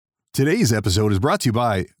Today's episode is brought to you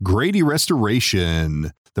by Grady Restoration,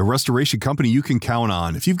 the restoration company you can count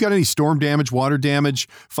on. If you've got any storm damage, water damage,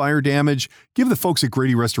 fire damage, give the folks at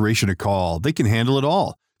Grady Restoration a call. They can handle it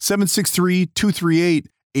all.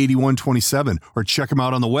 763-238-8127 or check them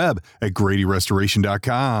out on the web at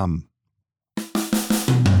gradyrestoration.com.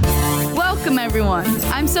 Welcome, everyone.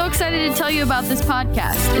 I'm so excited to tell you about this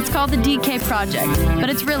podcast. It's called The DK Project, but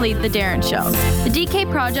it's really The Darren Show. The DK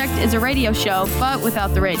Project is a radio show, but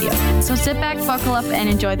without the radio. So sit back, buckle up, and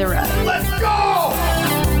enjoy the ride. Let's go!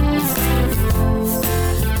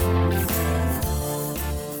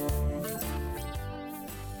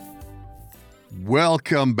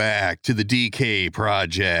 Welcome back to the DK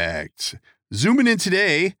Project. Zooming in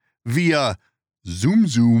today via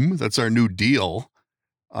Zoom. That's our new deal.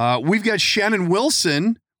 We've got Shannan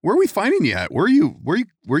Wilson. Where are we finding you at? Where are you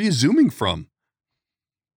zooming from?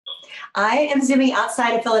 I am zooming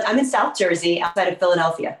outside of Philadelphia. I'm in South Jersey, outside of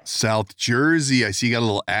Philadelphia. South Jersey. I see you got a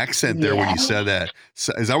little accent there when you said that.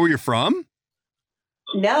 So, is that where you're from?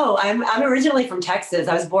 No, I'm originally from Texas.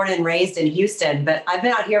 I was born and raised in Houston, but I've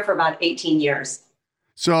been out here for about 18 years.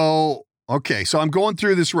 So I'm going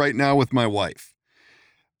through this right now with my wife.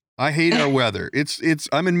 I hate our weather.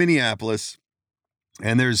 I'm in Minneapolis.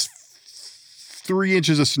 And there's 3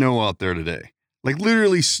 inches of snow out there today, like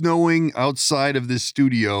literally snowing outside of this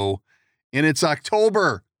studio, and it's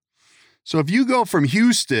October. So if you go from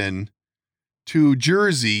Houston to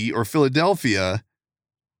Jersey or Philadelphia,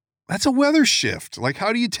 that's a weather shift. Like,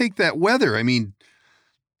 how do you take that weather? I mean,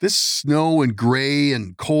 this snow and gray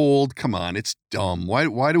and cold, come on, it's dumb.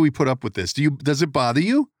 Why do we put up with this? Does it bother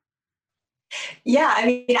you? Yeah, I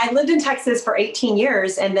mean, I lived in Texas for 18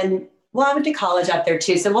 years, and then I went to college out there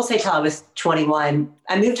too. So we'll say till I was 21.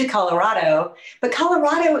 I moved to Colorado, but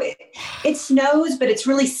Colorado, it snows, but it's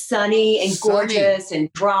really sunny and gorgeous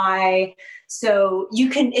and dry. So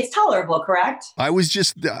it's tolerable, correct? I was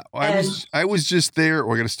just there. Oh, I got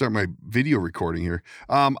to start my video recording here.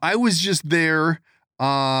 I was just there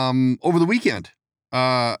over the weekend.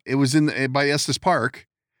 It was by Estes Park,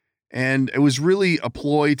 and it was really a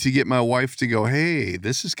ploy to get my wife to go, hey,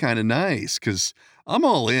 this is kind of nice, because I'm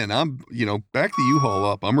all in. Back the U-Haul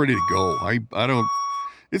up. I'm ready to go. I don't,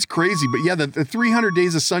 it's crazy. But yeah, the 300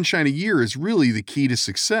 days of sunshine a year is really the key to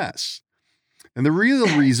success. And the real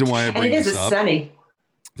reason why I bring this up, sunny.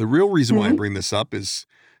 The real reason why I bring this up is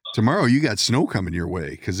tomorrow you got snow coming your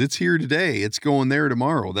way, because it's here today. It's going there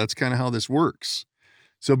tomorrow. That's kind of how this works.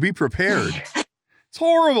 So be prepared. It's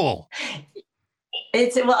horrible.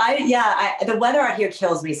 The weather out here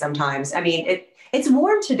kills me sometimes. I mean, it's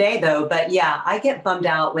warm today though, but yeah, I get bummed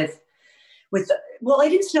out with it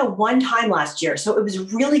didn't snow one time last year. So it was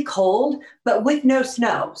really cold, but with no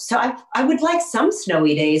snow. So I would like some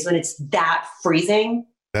snowy days when it's that freezing.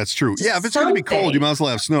 That's true. Yeah. If it's going to be cold, you might as well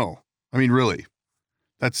have snow. I mean, really,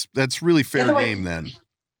 that's really fair game then.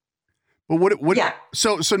 But what? Yeah.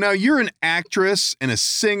 So now you're an actress and a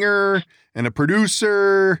singer and a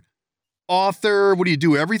producer, author. What do you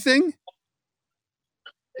do? Everything?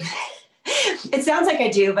 It sounds like I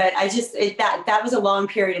do, but that was a long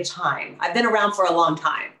period of time. I've been around for a long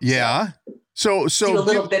time. Yeah. So do a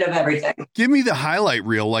little bit of everything. Give me the highlight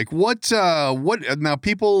reel. Like what now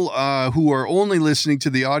people who are only listening to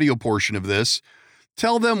the audio portion of this,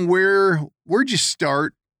 tell them where'd you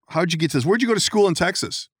start? How'd you get to this? Where'd you go to school in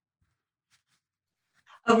Texas?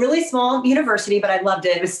 A really small university, but I loved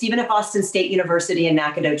it. It was Stephen F. Austin State University in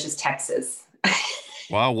Nacogdoches, Texas.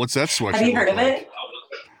 Wow. What's that sweatshirt? Have you heard of it?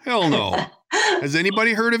 Hell no. Has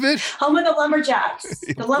anybody heard of it? Home of the Lumberjacks.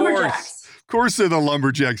 Of course they're the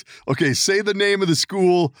Lumberjacks. Okay, say the name of the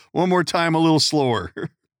school one more time, a little slower.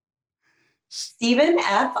 Stephen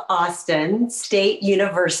F. Austin State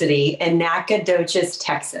University in Nacogdoches,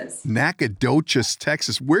 Texas. Nacogdoches,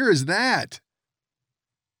 Texas. Where is that?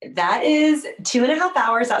 That is 2.5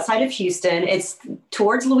 hours outside of Houston. It's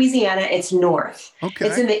towards Louisiana. It's north. Okay.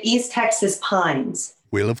 It's in the East Texas Pines.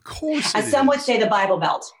 Well, of course. As some would say, the Bible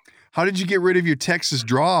Belt. How did you get rid of your Texas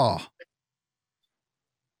draw?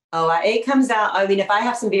 Oh, it comes out. I mean, if I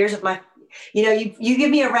have some beers with you give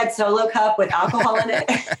me a red Solo cup with alcohol in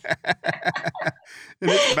it.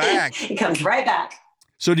 And it's back. It comes right back.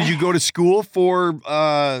 So did you go to school for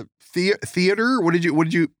theater?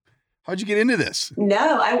 How'd you get into this?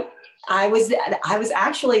 No, I was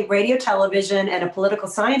actually radio, television, and a political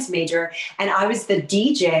science major, and I was the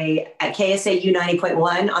DJ at KSAU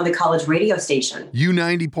 90.1 on the college radio station.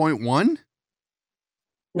 U90.1?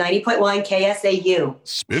 90.1 KSAU.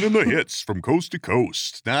 Spinning the hits from coast to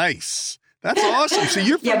coast. Nice. That's awesome. So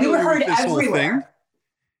you're familiar we were heard with this everywhere. whole thing.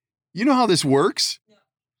 You know how this works?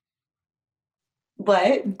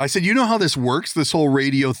 But I said, you know how this works, this whole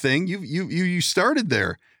radio thing? You started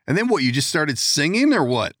there. And then what, you just started singing or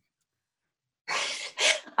what?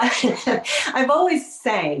 I've always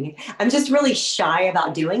sang. I'm just really shy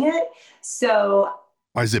about doing it. So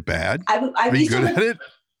is it bad? Are you good at it?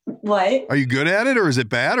 What? Are you good at it or is it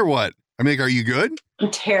bad or what? I mean, are you good?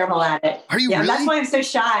 I'm terrible at it. Are you really? That's why I'm so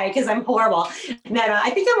shy, because I'm horrible. No,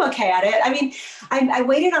 I think I'm okay at it. I mean, I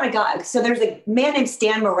waited on a guy. So there's a man named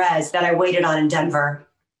Stan Merez that I waited on in Denver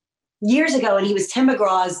years ago. And he was Tim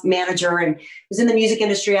McGraw's manager and was in the music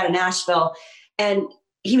industry out of Nashville. And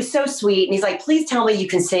he was so sweet. And he's like, please tell me you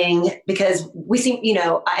can sing, because we sing,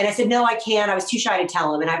 and I said, no, I can't. I was too shy to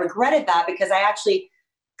tell him. And I regretted that, because I actually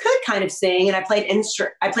could kind of sing, and I played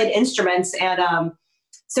instruments. And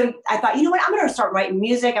so I thought, you know what, I'm going to start writing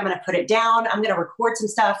music. I'm going to put it down. I'm going to record some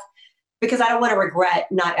stuff, because I don't want to regret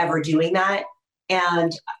not ever doing that.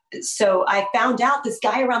 And so I found out this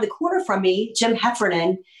guy around the corner from me, Jim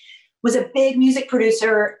Heffernan, was a big music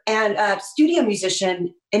producer and a studio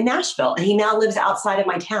musician in Nashville. And he now lives outside of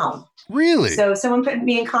my town. Really? So someone put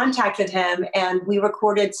me in contact with him, and we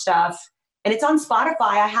recorded stuff, and it's on Spotify.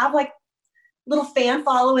 I have like little fan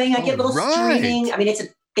following. I get little streaming. I mean, it's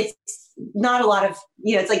not a lot of,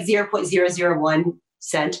 it's like 0.001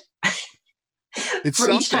 cent it's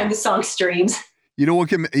for each time the song streams. You know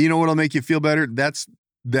what'll make you feel better? That's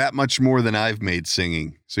that much more than I've made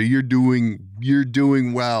singing. So you're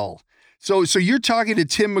doing well. So you're talking to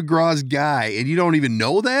Tim McGraw's guy, and you don't even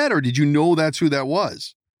know that, or did you know that's who that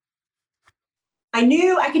was?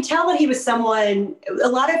 I could tell that he was someone, a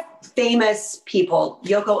lot of famous people,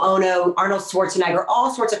 Yoko Ono, Arnold Schwarzenegger,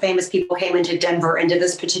 all sorts of famous people came into Denver, into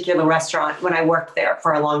this particular restaurant when I worked there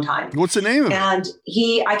for a long time. What's the name of it? And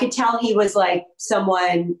I could tell he was like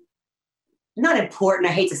someone, not important,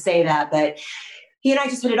 I hate to say that, but he and I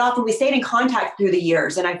just hit it off, and we stayed in contact through the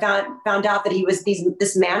years. And I found out that he was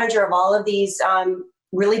this manager of all of these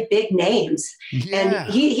really big names. Yeah.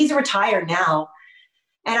 And he's retired now.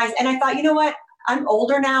 And I thought, you know what? I'm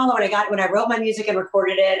older now. When I wrote my music and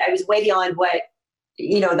recorded it, I was way beyond what,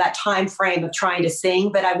 that time frame of trying to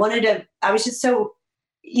sing. But I was just so,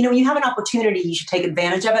 when you have an opportunity, you should take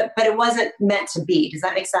advantage of it. But it wasn't meant to be. Does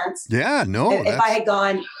that make sense? Yeah, no. If I had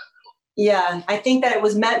gone, I think that it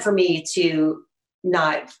was meant for me to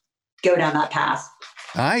not go down that path.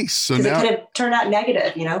 Nice. So now it could have turned out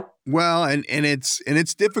negative, Well, and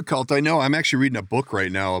it's difficult. I know. I'm actually reading a book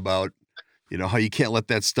right now about, how you can't let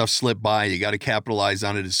that stuff slip by. You got to capitalize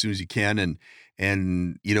on it as soon as you can.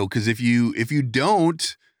 And because if you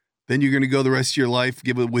don't, then you're going to go the rest of your life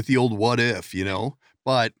with the old what if,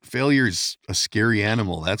 but failure's a scary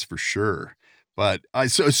animal. That's for sure. But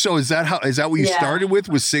so is that what you started with,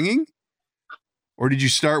 was singing? Or did you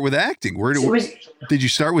start with acting? Did you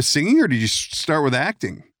start with singing, or did you start with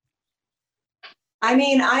acting? I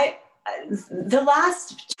mean, the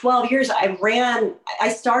last 12 years I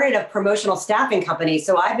started a promotional staffing company.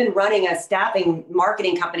 So I've been running a staffing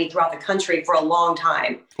marketing company throughout the country for a long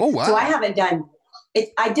time. Oh, wow. So I haven't done it.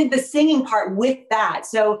 I did the singing part with that.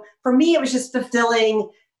 So for me, it was just fulfilling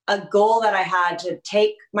a goal that I had to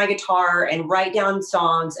take my guitar and write down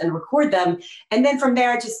songs and record them. And then from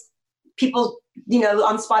there, just people,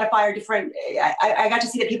 on Spotify are different. I got to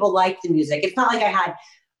see that people liked the music. It's not like I had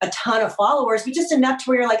a ton of followers, but just enough to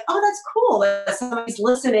where you're like, oh, that's cool that somebody's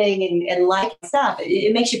listening and liking stuff.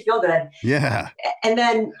 It makes you feel good. Yeah. And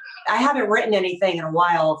then I haven't written anything in a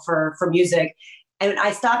while for music. And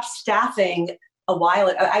I stopped staffing a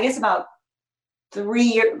while, I guess about 4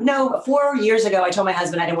 years ago, I told my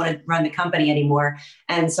husband I didn't want to run the company anymore.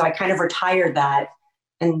 And so I kind of retired that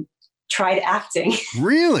and tried acting.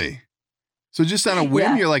 Really? So just on a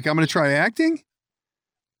whim, You're like, I'm going to try acting?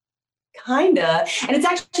 Kinda. And it's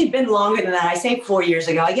actually been longer than that. I say 4 years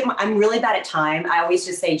ago. I'm really bad at time. I always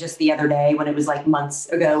just say just the other day, when it was like months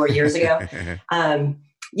ago or years ago.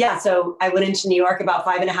 So I went into New York about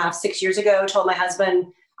 6 years ago, told my husband,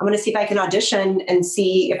 I'm going to see if I can audition and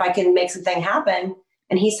see if I can make something happen.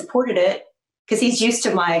 And he supported it because he's used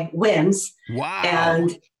to my whims. Wow.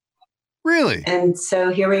 And really? And so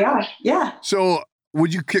here we are. Yeah. So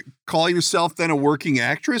would you call yourself then a working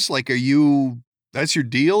actress? Like, that's your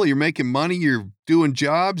deal? You're making money, you're doing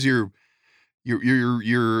jobs, you're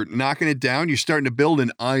knocking it down, you're starting to build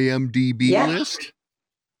an IMDb list?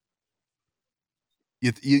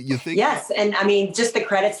 You think? Yes. And I mean, just the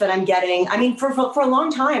credits that I'm getting. I mean, for a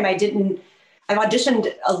long time, I've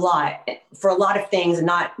auditioned a lot for a lot of things and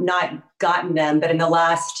not gotten them. But in the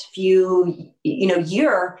last few, in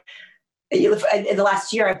the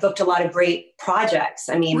last year, I've booked a lot of great projects.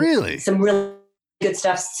 I mean, really? Some really good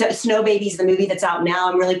stuff. Snow Babies, the movie that's out now,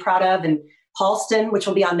 I'm really proud of, and Halston, which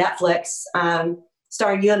will be on Netflix.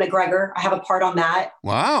 starring Ewan McGregor. I have a part on that.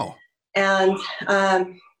 Wow. And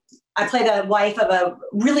I play the wife of a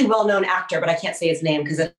really well-known actor, but I can't say his name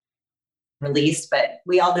because it's released, but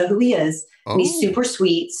we all know who he is. Oh. And he's super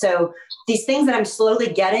sweet. So these things that I'm slowly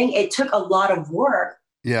getting, it took a lot of work.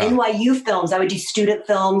 Yeah. NYU films, I would do student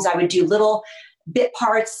films. I would do little bit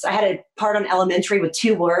parts. I had a part on Elementary with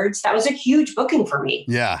 2 words. That was a huge booking for me.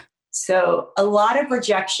 Yeah. So a lot of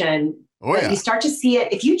rejection. Oh, yeah. You start to see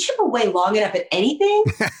it. If you chip away long enough at anything,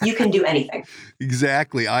 you can do anything.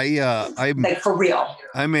 Exactly. I'm like for real.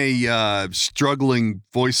 I'm a struggling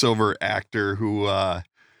voiceover actor who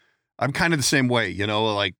I'm kind of the same way, you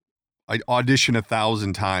know, like I audition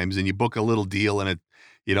 1,000 times and you book a little deal and it,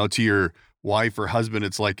 you know, to your wife or husband,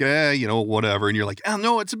 it's like, you know, whatever. And you're like, oh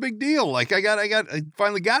no, it's a big deal. Like I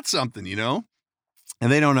finally got something, you know,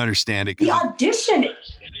 and they don't understand it. The audition,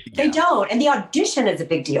 they don't. And the audition is a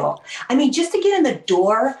big deal. I mean, just to get in the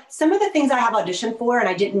door, some of the things I have auditioned for and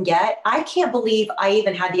I didn't get, I can't believe I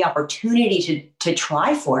even had the opportunity to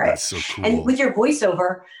try for it. That's so cool. And with your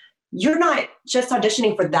voiceover, you're not just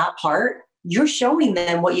auditioning for that part. You're showing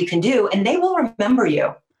them what you can do and they will remember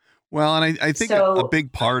you. Well, and I think a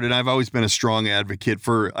big part, and I've always been a strong advocate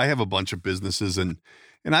for, I have a bunch of businesses and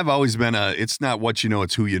I've always been it's not what you know,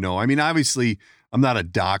 it's who you know. I mean, obviously I'm not a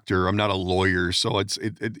doctor, I'm not a lawyer. So it's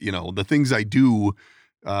you know, the things I do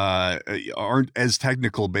aren't as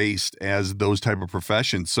technical based as those type of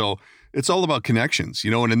professions. So it's all about connections,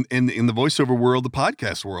 you know, and in the voiceover world, the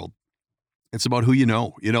podcast world, it's about who you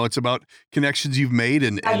know, it's about connections you've made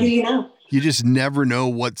and who you know. You just never know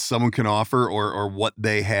what someone can offer or what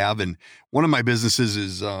they have. And one of my businesses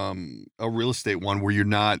is a real estate one where you're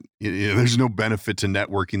not, there's no benefit to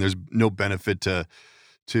networking. There's no benefit to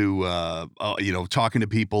talking to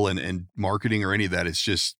people and marketing or any of that. It's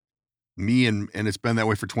just me and it's been that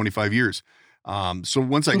way for 25 years. So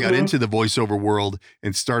once I got into the voiceover world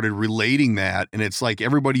and started relating that, and it's like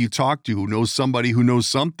everybody you talk to who knows somebody who knows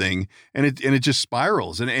something, and it just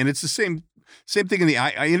spirals. And it's the same thing.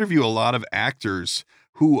 I interview a lot of actors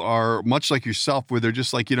who are much like yourself, where they're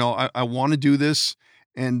just like, I want to do this.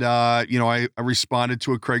 And, I responded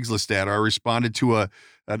to a Craigslist ad, or I responded to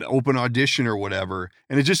an open audition or whatever.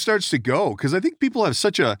 And it just starts to go. Cause I think people have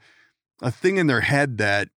such a thing in their head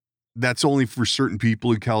that's only for certain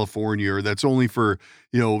people in California, or that's only for,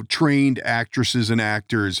 trained actresses and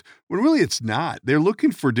actors, when really it's not. They're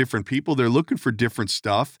looking for different people. They're looking for different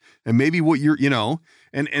stuff. And maybe what you're,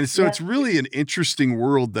 and so it's really an interesting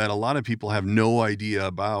world that a lot of people have no idea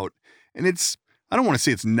about. And I don't want to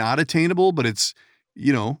say it's not attainable, but it's,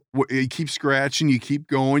 you keep scratching, you keep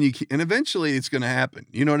going, and eventually it's going to happen.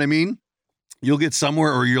 You know what I mean? You'll get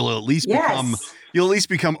somewhere, or you'll at least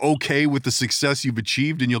become okay with the success you've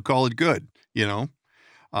achieved, and you'll call it good,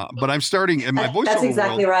 But I'm starting in my voiceover That's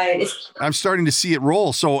exactly world, right. I'm starting to see it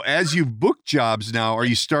roll. So as you've booked jobs now, are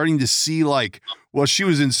you starting to see like, well, she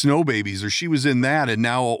was in Snow Babies, or she was in that, and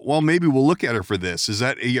now, well, maybe we'll look at her for this.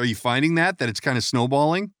 Are you finding that it's kind of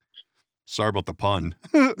snowballing? Sorry about the pun.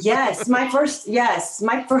 Yes, my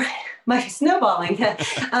snowballing.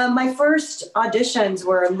 My first auditions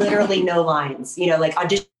were literally no lines, like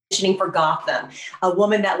auditioning for Gotham, a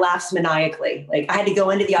woman that laughs maniacally. Like I had to go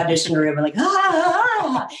into the audition room and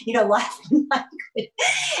laughing maniacally.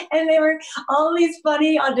 And they were all these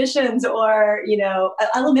funny auditions, or,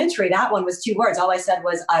 Elementary, that one was 2 words. All I said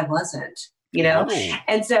was, I wasn't, Oh.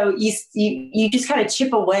 And so you just kind of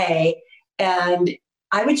chip away, and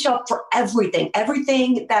I would show up for everything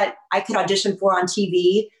that I could audition for on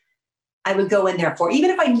TV. I would go in there for, even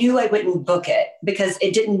if I knew I wouldn't book it because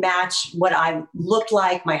it didn't match what I looked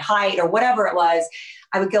like, my height or whatever it was.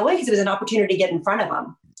 I would go in because it was an opportunity to get in front of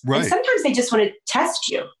them. Right. And sometimes they just want to test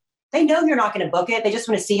you. They know you're not going to book it. They just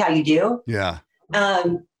want to see how you do. Yeah.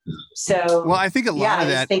 So, well, I think a lot of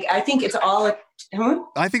that, I think it's all,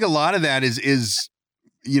 I think a lot of that is,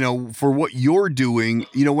 for what you're doing,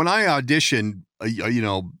 when I audition,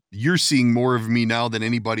 you're seeing more of me now than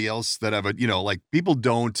anybody else that I've, like people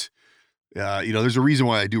don't, there's a reason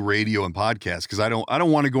why I do radio and podcasts, because I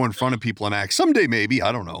don't want to go in front of people and act. Someday, maybe,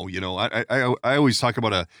 I don't know. I always talk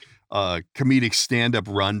about a comedic stand-up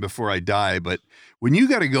run before I die, but when you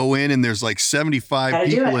got to go in and there's like 75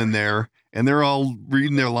 people in there and they're all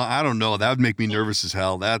reading their line, I don't know, that would make me nervous as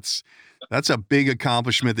hell. That's a big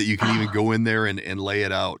accomplishment that you can even go in there and lay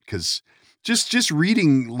it out, because just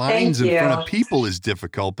reading lines in front of people is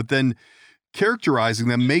difficult, but then characterizing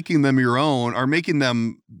them, making them your own, or making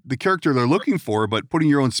them the character they're looking for, but putting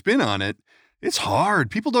your own spin on it, it's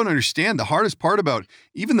hard. People don't understand. The hardest part about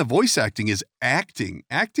even the voice acting is acting.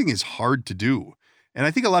 Acting is hard to do. And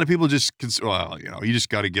I think a lot of people you just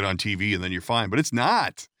got to get on TV and then you're fine, but it's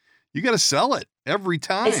not. You got to sell it every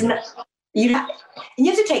time. It's not, you have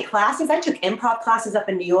to take classes. I took improv classes up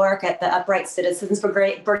in New York at the Upright Citizens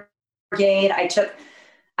Brigade. I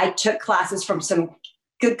took classes from some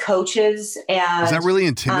good coaches, and is that really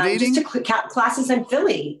intimidating? Just took classes in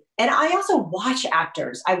Philly. And I also watch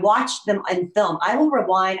actors. I watch them in film. I will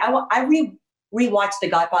rewind. I rewatched The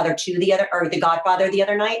Godfather the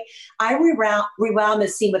other night. I rewound the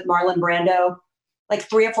scene with Marlon Brando like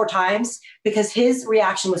 3 or 4 times because his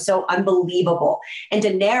reaction was so unbelievable. And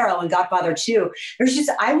De Niro in Godfather 2,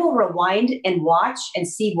 I will rewind and watch and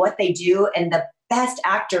see what they do. And the best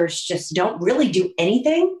actors just don't really do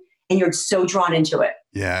anything. And you're so drawn into it.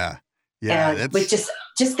 Yeah. Yeah. And with just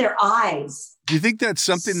their eyes. Do you think that's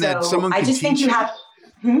something that someone can teach you?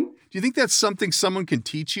 Do you think that's something someone can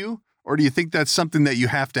teach you? Or do you think that's something that you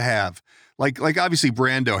have to have? Like obviously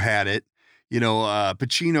Brando had it,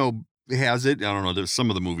 Pacino has it. I don't know. There's some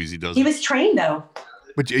of the movies he does. He was trained though.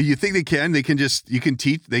 But you think they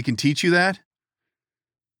can teach you that?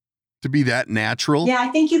 To be that natural? Yeah, I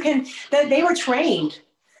think you can. They were trained.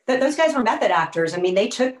 Those guys were method actors. I mean,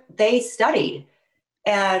 they studied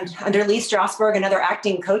and under Lee Strasberg and other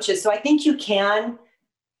acting coaches. So I think you can learn.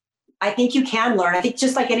 I think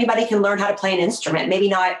just like anybody can learn how to play an instrument, maybe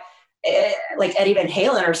not like Eddie Van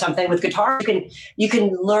Halen or something with guitar. You can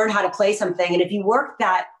learn how to play something. And if you work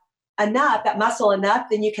that muscle enough,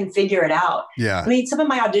 then you can figure it out. Yeah. I mean, some of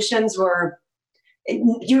my auditions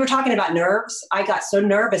you were talking about nerves. I got so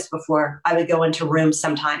nervous before I would go into rooms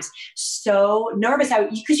sometimes. So nervous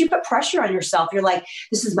because you put pressure on yourself. You're like,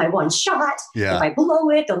 this is my one shot. Yeah. If I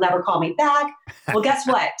blow it, they'll never call me back. Well, guess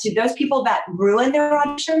what? To those people that ruin their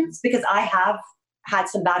auditions, because I have had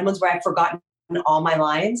some bad ones where I've forgotten all my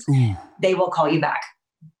lines, they will call you back.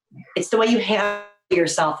 It's the way you handle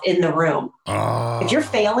yourself in the room. If you're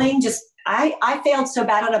failing, I failed so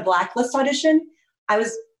bad on a Blacklist audition.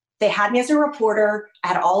 They had me as a reporter. I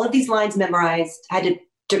had all of these lines memorized. I had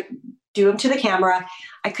to do them to the camera.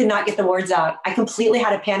 I could not get the words out. I completely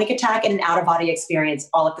had a panic attack and an out-of-body experience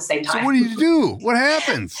all at the same time. So what do you do? What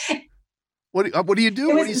happens? What do you do?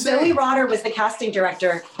 What do you say? Zoe Rotter was the casting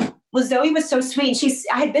director. Well, Zoe was so sweet. And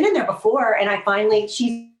I had been in there before, and let's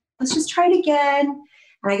just try it again.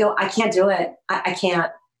 And I go, I can't do it. I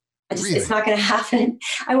can't. Really? It's not going to happen.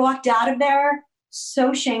 I walked out of there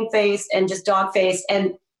so shamefaced and just dog-faced,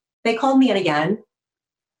 and they called me in again.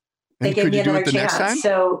 They gave me another chance.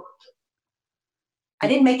 So I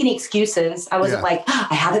didn't make any excuses. I wasn't like,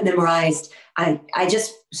 I have it memorized. I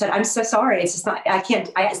just said, I'm so sorry. It's just not,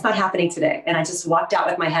 it's not happening today. And I just walked out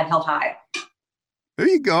with my head held high. There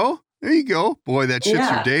you go. Boy, that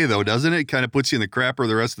shits your day though, doesn't it? It kind of puts you in the crapper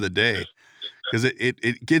the rest of the day because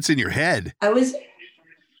it gets in your head. I was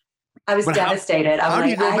devastated. How do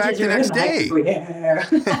you go back the next day?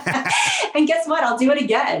 And guess what? I'll do it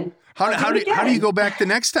again. How do you go back the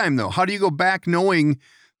next time though? How do you go back knowing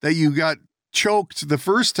that you got choked the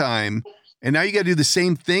first time and now you got to do the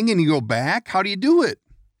same thing and you go back? How do you do it?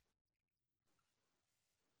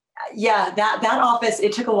 Yeah, that office,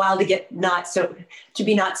 it took a while to be not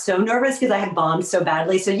so nervous because I had bombed so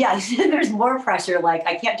badly. So yeah, there's more pressure. Like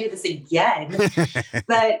I can't do this again.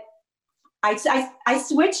 But I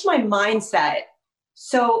switched my mindset.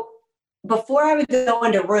 So before I would go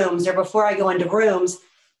into rooms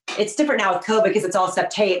it's different now with COVID because it's all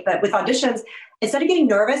tape. But with auditions, instead of getting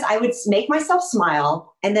nervous, I would make myself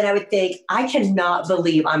smile. And then I would think, I cannot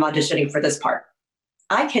believe I'm auditioning for this part.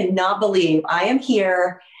 I cannot believe I am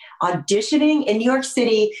here auditioning in New York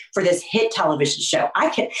City for this hit television show.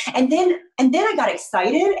 And then I got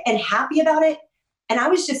excited and happy about it. And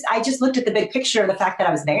I just looked at the big picture of the fact that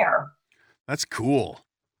I was there. That's cool.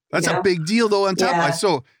 That's a big deal though on top of it.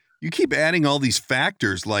 So you keep adding all these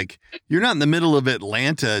factors, like you're not in the middle of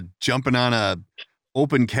Atlanta jumping on a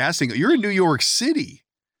open casting. You're in New York City,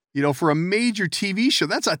 for a major TV show.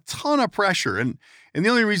 That's a ton of pressure. And the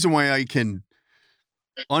only reason why I can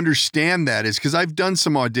understand that is because I've done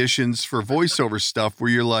some auditions for voiceover stuff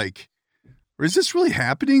where you're like, is this really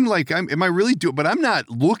happening? Like, am I really doing? But I'm not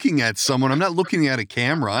looking at someone. I'm not looking at a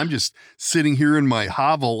camera. I'm just sitting here in my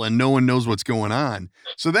hovel and no one knows what's going on.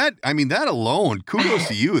 So that alone, kudos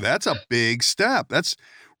to you. That's a big step. That's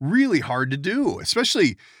really hard to do,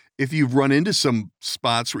 especially if you've run into some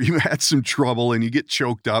spots where you had some trouble and you get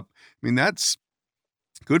choked up. I mean, that's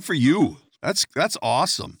good for you. That's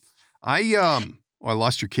awesome. I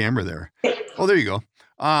lost your camera there. Oh, there you go.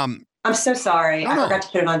 I'm so sorry. I forgot to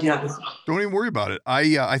put it on Do Not Disturb. Don't even worry about it.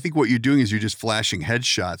 I think what you're doing is you're just flashing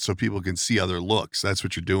headshots so people can see other looks. That's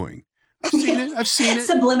what you're doing. I've seen it. I've seen it.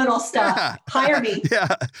 Subliminal stuff. Yeah. Hire me. Yeah.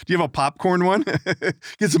 Do you have a popcorn one?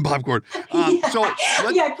 Get some popcorn.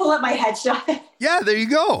 I pull up my headshot. Yeah, there you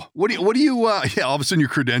go. What do you all of a sudden your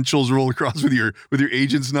credentials roll across with your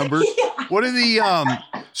agent's number? Yeah. What are the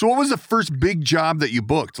so what was the first big job that you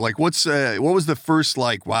booked? Like what was the first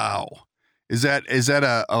like, wow. Is that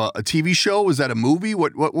a TV show? Was that a movie?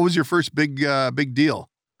 What was your first big deal?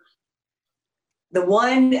 The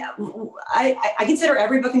one I consider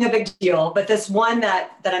every booking a big deal, but this one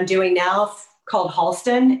that I'm doing now called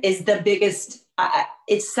Halston is the biggest.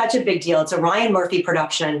 It's such a big deal. It's a Ryan Murphy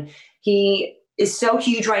production. He is so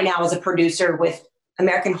huge right now as a producer with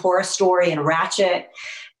American Horror Story and Ratchet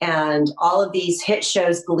and all of these hit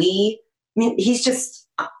shows, Glee. I mean, he's just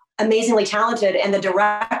amazingly talented. And the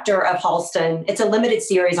director of Halston, it's a limited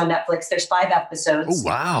series on Netflix. There's 5 episodes. Oh,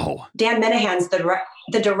 wow. Dan Minahan's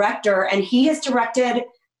the director, and he has directed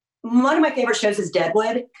one of my favorite shows is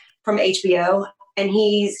Deadwood from HBO, and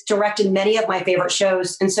he's directed many of my favorite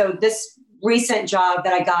shows. And so this recent job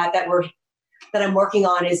that I got that I'm working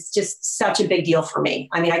on is just such a big deal for me.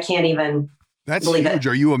 I mean, I can't even believe huge. it.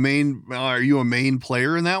 Are you a main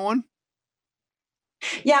player in that one?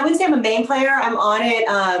 Yeah, I wouldn't say I'm a main player. I'm on it.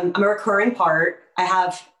 I'm a recurring part. I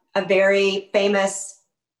have a very famous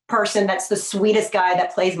person that's the sweetest guy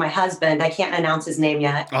that plays my husband. I can't announce his name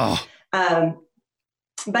yet. Oh.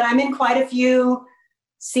 But I'm in quite a few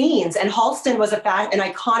scenes. And Halston was an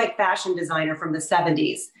iconic fashion designer from the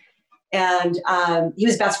 70s. And he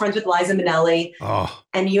was best friends with Liza Minnelli. Oh.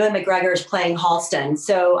 And Ewan McGregor is playing Halston.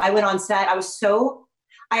 So I went on set. I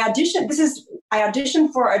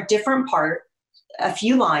auditioned for a different part, a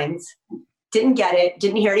few lines, didn't get it,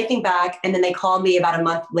 didn't hear anything back. And then they called me about a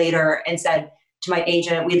month later and said to my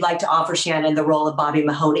agent, we'd like to offer Shannan the role of Bobby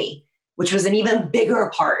Mahoney, which was an even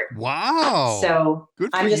bigger part. Wow. So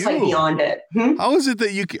I'm just like beyond it. How is it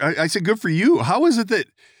that I said, good for you. How is it that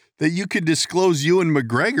you could disclose Ewan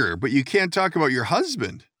McGregor, but you can't talk about your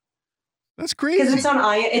husband? That's crazy. Because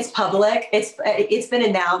it's public. It's been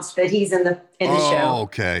announced that he's in the show. Oh,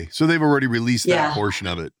 okay. So they've already released that portion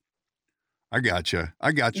of it. I gotcha.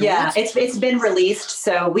 Yeah, it's been released,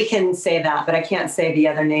 so we can say that, but I can't say the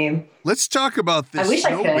other name. Let's talk about this. I wish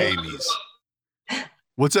Snow I could. Babies.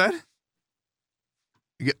 What's that?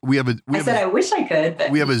 I wish I could,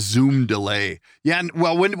 but we have a Zoom delay. Yeah.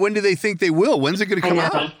 Well, when do they think they will? When's it going to come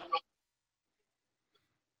out?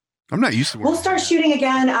 I'm not used to it. We'll start shooting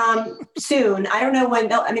again soon. I don't know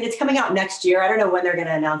when it's coming out next year. I don't know when they're going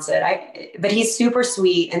to announce it. But he's super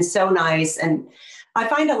sweet and so nice. And I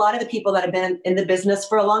find a lot of the people that have been in the business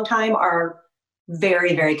for a long time are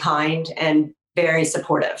very, very kind and very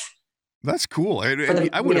supportive. That's cool. I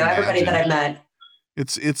would everybody that I've met.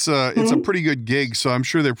 It's a pretty good gig, so I'm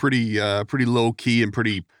sure they're pretty low key and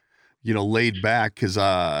pretty, laid back. Because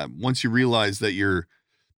once you realize that you're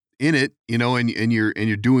in it, and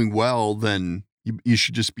you're doing well, then you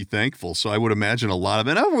should just be thankful. So I would imagine a lot of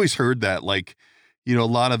it. And I've always heard that, like, a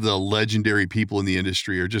lot of the legendary people in the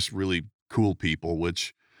industry are just really cool people,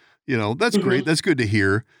 which, that's great. That's good to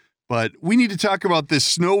hear. But we need to talk about this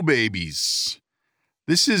Snow Babies.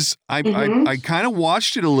 This is I kind of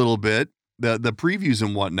watched it a little bit. The previews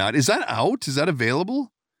and whatnot. Is that out? Is that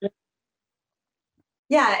available?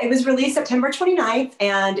 Yeah, it was released September 29th,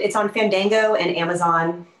 and it's on Fandango and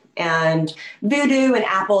Amazon and Vudu and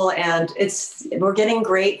Apple, and we're getting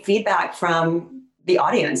great feedback from the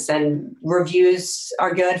audience, and reviews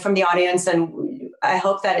are good from the audience, and I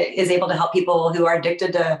hope that it is able to help people who are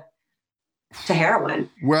addicted to heroin.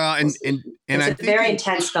 Well, and it's a very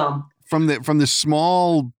intense film. From the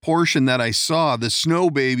small portion that I saw, the Snow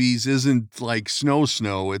Babies isn't like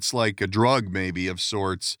snow. It's like a drug maybe of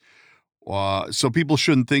sorts. So people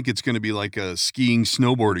shouldn't think it's going to be like a skiing,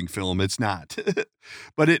 snowboarding film. It's not,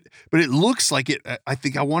 but it looks like it. I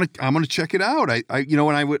think I'm going to check it out. I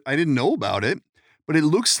didn't know about it, but it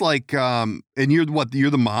looks like, and you're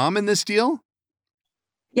the mom in this deal?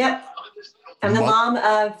 Yep. I'm the mom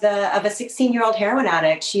of a 16-year-old heroin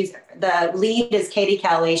addict. The lead is Katie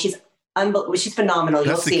Kelly. She's phenomenal.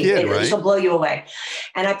 That's You'll see. Kid, right? She'll blow you away.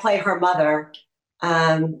 And I play her mother.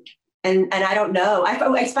 And I don't know.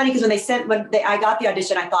 It's funny because when I got the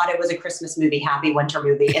audition, I thought it was a Christmas movie, happy winter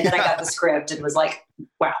movie. And then I got the script and was like,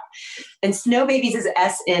 wow. And Snow Babies is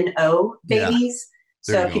SNO babies.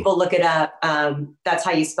 Yeah. So people look it up. That's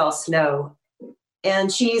how you spell snow.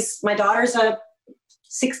 And my daughter's a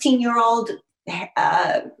 16-year-old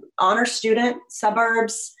honor student,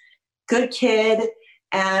 suburbs, good kid.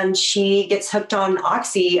 And she gets hooked on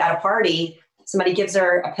Oxy at a party. Somebody gives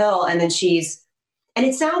her a pill, and then and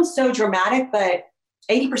it sounds so dramatic, but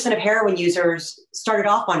 80% of heroin users started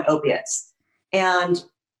off on opiates. And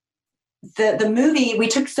the movie, we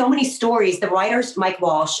took so many stories, the writers, Mike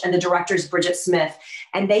Walsh, and the directors, Bridget Smith,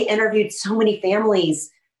 and they interviewed so many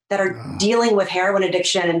families that are dealing with heroin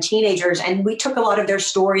addiction and teenagers. And we took a lot of their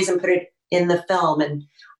stories and put it in the film. And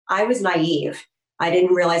I was naive. I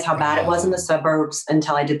didn't realize how bad it was in the suburbs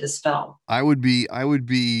until I did this film. I would be, I've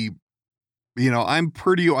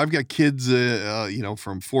got kids,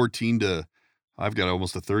 from 14 to, I've got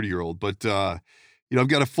almost a 30-year-old, but, I've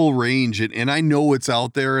got a full range and I know it's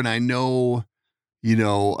out there and I know,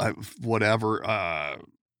 whatever,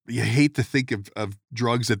 you hate to think of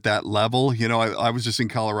drugs at that level. I was just in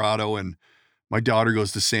Colorado and my daughter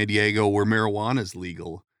goes to San Diego where marijuana is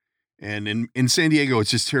legal. And in San Diego,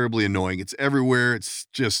 it's just terribly annoying. It's everywhere. It's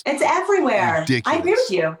everywhere. Ridiculous. I agree with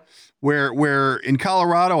you. Where in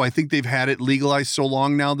Colorado, I think they've had it legalized so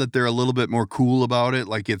long now that they're a little bit more cool about it.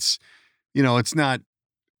 Like it's not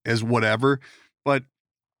as whatever. But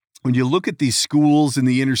when you look at these schools in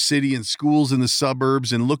the inner city and schools in the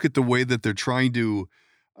suburbs and look at the way that they're trying to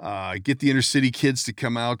get the inner city kids to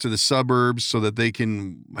come out to the suburbs so that they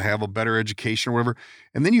can have a better education or whatever.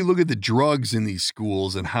 And then you look at the drugs in these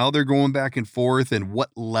schools and how they're going back and forth and what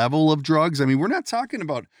level of drugs. I mean, we're not talking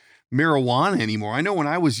about marijuana anymore. I know when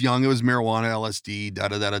I was young, it was marijuana, LSD,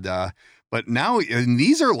 da-da-da-da-da. But now, and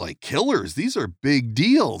these are like killers. These are big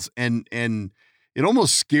deals. And it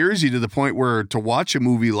almost scares you to the point where to watch a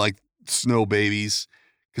movie like Snow Babies,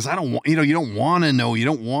 because I don't want, you don't want to know, you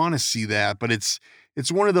don't want to see that, but it's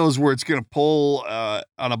one of those where it's going to pull on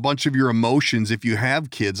a bunch of your emotions if you have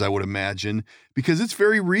kids, I would imagine, because it's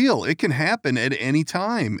very real. It can happen at any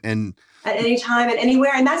time. And at any time and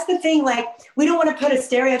anywhere. And that's the thing, like, we don't want to put a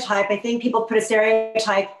stereotype. I think people put a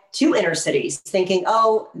stereotype to inner cities thinking,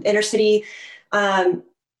 oh, inner city,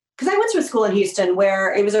 because I went to a school in Houston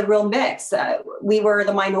where it was a real mix. We were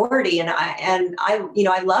the minority, and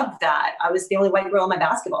I loved that. I was the only white girl on my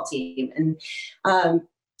basketball team, and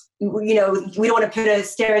we don't want to put a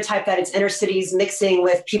stereotype that it's inner cities mixing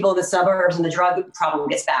with people in the suburbs and the drug problem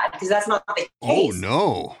gets bad, because that's not the case. Oh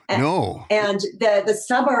no. And the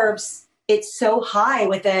suburbs, it's so high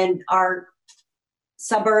within our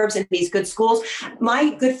suburbs and these good schools.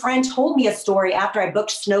 My good friend told me a story after I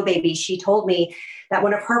booked Snow Baby. She told me that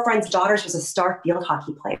one of her friend's daughters was a star field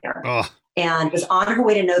hockey player and was on her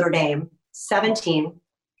way to Notre Dame, 16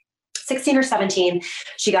 or 17.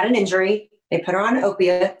 She got an injury. They put her on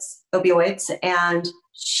opioids, and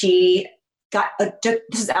she this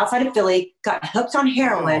is outside of Philly, got hooked on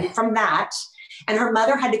heroin from that. And her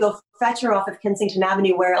mother had to go fetch her off of Kensington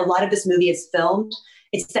Avenue, where a lot of this movie is filmed.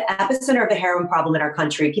 It's the epicenter of the heroin problem in our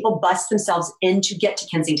country. People bust themselves in to get to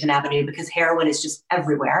Kensington Avenue because heroin is just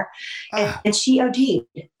everywhere. And she OD'd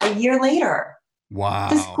a year later. Wow.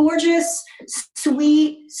 This gorgeous,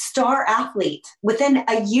 sweet star athlete within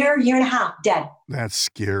a year and a half, dead. That's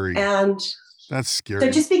scary. And that's scary.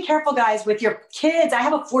 So just be careful, guys, with your kids. I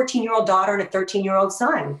have a 14-year-old daughter and a 13-year-old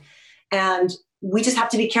son. And we just have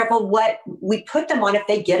to be careful what we put them on if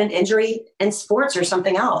they get an injury in sports or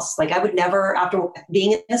something else. Like, I would never, after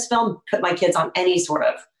being in this film, put my kids on any sort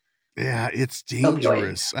of. Yeah, it's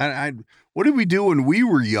dangerous. What did we do when we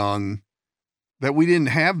were young that we didn't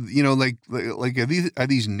have, like are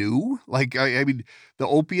these new? Like, I mean, the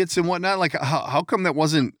opiates and whatnot, like how come that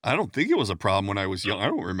wasn't, I don't think it was a problem when I was young. I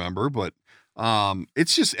don't remember, but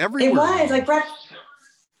it's just everywhere. It was like, Brett,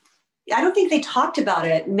 I don't think they talked about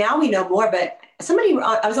it. Now we know more, but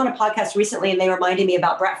I was on a podcast recently and they reminded me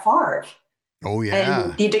about Brett Favre. Oh yeah.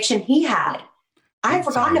 And the addiction he had. I had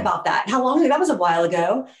forgotten about that. How long ago? That was a while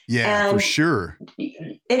ago. Yeah, and for sure.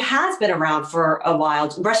 It has been around for a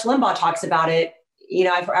while. Rush Limbaugh talks about it.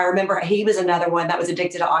 I remember he was another one that was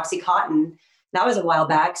addicted to Oxycontin. That was a while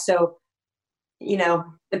back. So,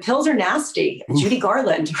 the pills are nasty. Oof. Judy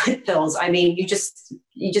Garland with pills. I mean, you just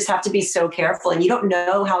have to be so careful, and you don't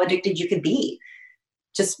know how addicted you could be.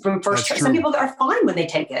 Just from first, some people are fine when they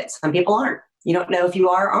take it. Some people aren't. You don't know if you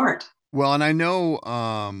are or aren't. Well, and I know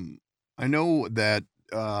that,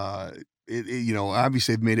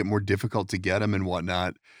 obviously they've made it more difficult to get them and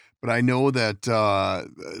whatnot, but I know that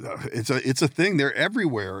it's a thing. They're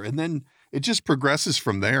everywhere. And then it just progresses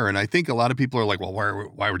from there. And I think a lot of people are like, well,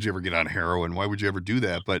 why would you ever get on heroin? Why would you ever do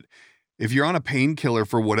that? But if you're on a painkiller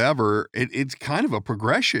for whatever, it's kind of a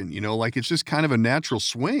progression, like it's just kind of a natural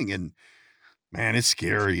swing. And man, it's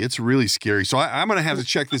scary. It's really scary. So I'm going to have to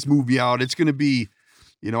check this movie out. It's going to be,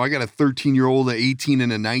 I got a 13-year-old, an 18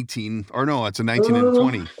 and a 19, or no, it's a 19 and a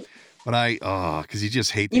 20. But because you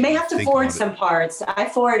just hate. You may have to forward some parts. I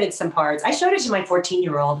forwarded some parts. I showed it to my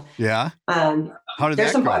 14-year-old. Yeah. How did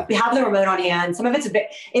that go? We have the remote on hand. Some of it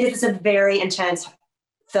is a very intense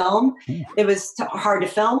film. It was hard to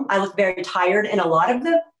film. I looked very tired in a lot of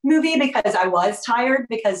the movie because I was tired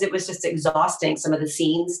because it was just exhausting, some of the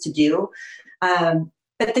scenes to do.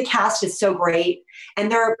 But the cast is so great.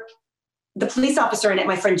 And the police officer in it,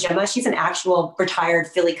 my friend Gemma, she's an actual retired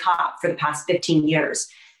Philly cop for the past 15 years.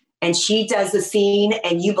 And she does the scene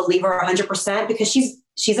and you believe her 100% because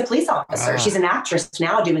she's a police officer. She's an actress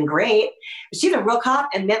now doing great. She's a real cop.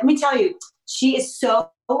 And let me tell you, she is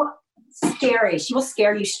so scary. She will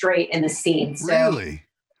scare you straight in the scene. So, really?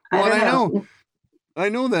 Well, I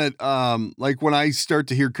know that like when I start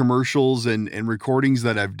to hear commercials and recordings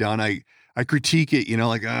that I've done, I critique it,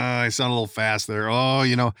 like, I sound a little fast there. Oh,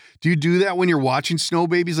 do you do that when you're watching Snow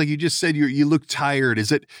Babies? Like you just said, you look tired.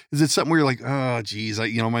 Is it something where you're like, oh, geez,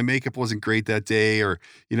 my makeup wasn't great that day, or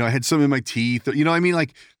I had some in my teeth, or, what I mean?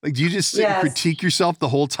 Like do you just sit and critique yourself the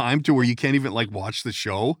whole time to where you can't even like watch the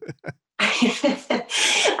show?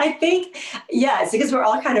 I think, yes, because we're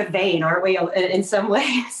all kind of vain, aren't we? In some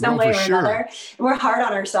way or another. We're hard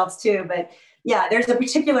on ourselves too, but. Yeah, there's a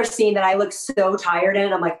particular scene that I look so tired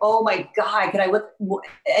in. I'm like, oh my God, could I look?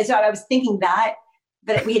 So I was thinking that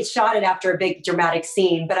we had shot it after a big dramatic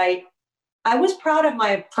scene, but I was proud of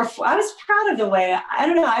I was proud of the way, I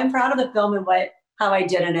don't know, I'm proud of the film and how I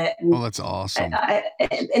did in it. And, that's awesome.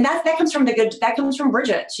 And that comes from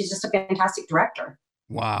Bridget. She's just a fantastic director.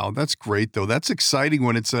 Wow, that's great though. That's exciting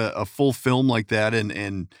when it's a full film like that,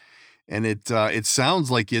 and it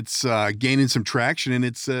sounds like it's gaining some traction, and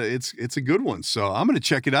it's a good one. So I'm going to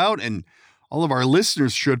check it out, and all of our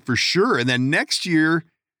listeners should for sure. And then next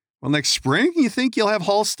spring, you think you'll have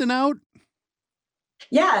Halston out?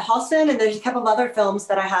 Yeah, Halston, and there's a couple of other films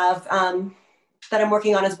that I have that I'm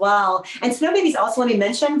working on as well. And Snow Babies, also, let me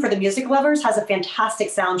mention, for the music lovers, has a fantastic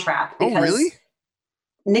soundtrack. Oh, really?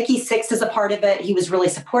 Nikki Sixx is a part of it. He was really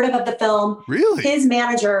supportive of the film. Really? His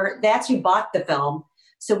manager, they actually bought the film.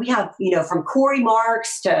 So we have, from Corey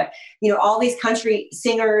Marks to, all these country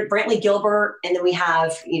singers, Brantley Gilbert, and then we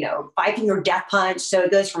have, Five Finger Death Punch. So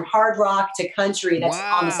it goes from hard rock to country that's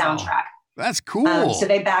on the soundtrack. That's cool. So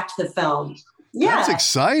they backed the film. Yeah. That's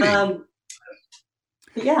exciting.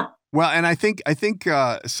 Yeah. Well, and I think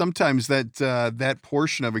sometimes that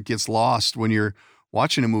portion of it gets lost when you're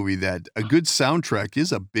watching a movie, that a good soundtrack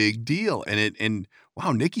is a big deal. And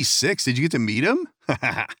wow, Nikki Sixx, did you get to meet him?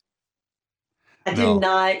 I did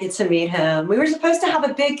not get to meet him. We were supposed to have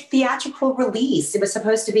a big theatrical release. It was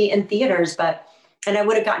supposed to be in theaters, and I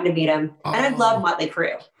would have gotten to meet him. And I love Motley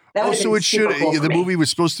Crue. So it should. Cool the movie was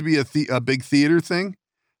supposed to be a big theater thing.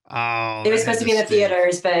 Oh, it was supposed to be in the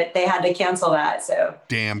theaters, but they had to cancel that. So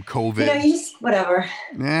damn COVID. You just whatever.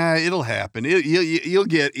 Nah, it'll happen. You'll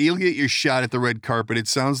get your shot at the red carpet. It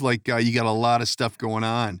sounds like you got a lot of stuff going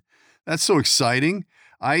on. That's so exciting.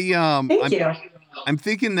 Thank you. I'm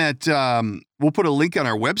thinking that we'll put a link on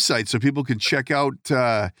our website so people can check out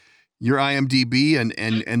your IMDb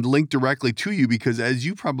and link directly to you, because as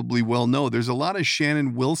you probably well know, there's a lot of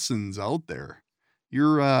Shannan Wilsons out there.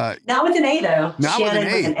 You're not with an A though. Not Shannan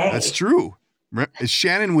with an A. That's true. It's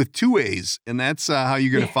Shannan with 2 A's, and that's how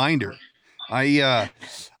you're going to find her. I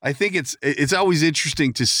think it's always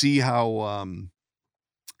interesting to see how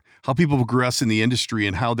people progress in the industry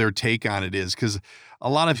and how their take on it is, because a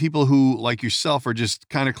lot of people who, like yourself, are just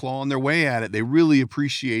kind of clawing their way at it. They really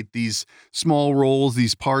appreciate these small roles,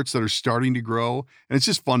 these parts that are starting to grow, and it's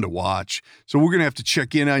just fun to watch. So we're going to have to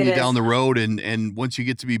check in on you down the road, and once you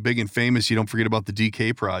get to be big and famous, you don't forget about the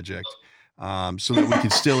DK project, so that we can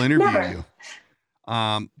still interview you.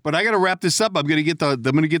 But I got to wrap this up. I'm going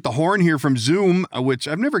to get the horn here from Zoom, which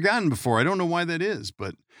I've never gotten before. I don't know why that is,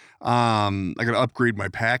 but I got to upgrade my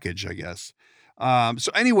package, I guess.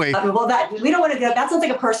 So anyway, we don't want to go. That sounds like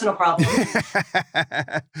a personal problem.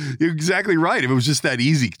 You're exactly right. If it was just that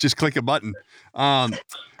easy, just click a button. But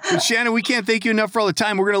Shannan, we can't thank you enough for all the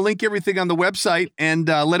time. We're going to link everything on the website and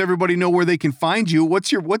let everybody know where they can find you.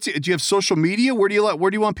 Do you have social media? Where do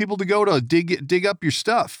you want people to go to dig up your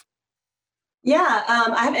stuff? Yeah,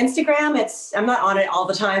 I have Instagram. I'm not on it all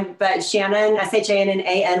the time, but Shannan,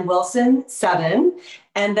 SHANNAN Wilson 7.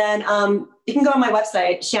 And then you can go on my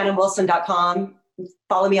website, shannanwilson.com.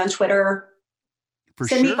 Follow me on Twitter.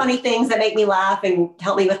 Send me funny things that make me laugh and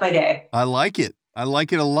help me with my day. I like it. I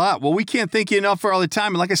like it a lot. Well, we can't thank you enough for all the time.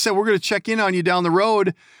 And like I said, we're going to check in on you down the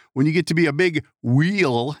road when you get to be a big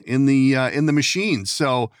wheel in the machine.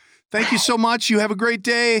 So thank you so much. You have a great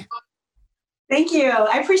day. Thank you.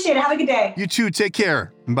 I appreciate it. Have a good day. You too. Take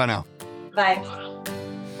care. Bye now. Bye.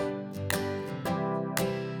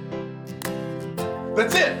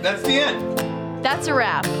 That's it. That's the end. That's a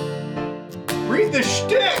wrap. Read the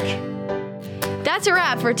shtick. That's a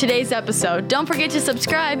wrap for today's episode. Don't forget to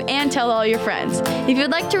subscribe and tell all your friends. If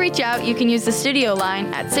you'd like to reach out, you can use the studio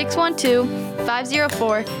line at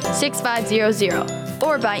 612-504-6500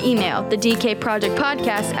 or by email,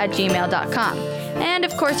 thedkprojectpodcast@gmail.com. And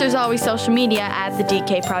of course, there's always social media at the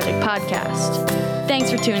DK Project Podcast. Thanks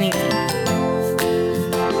for tuning in.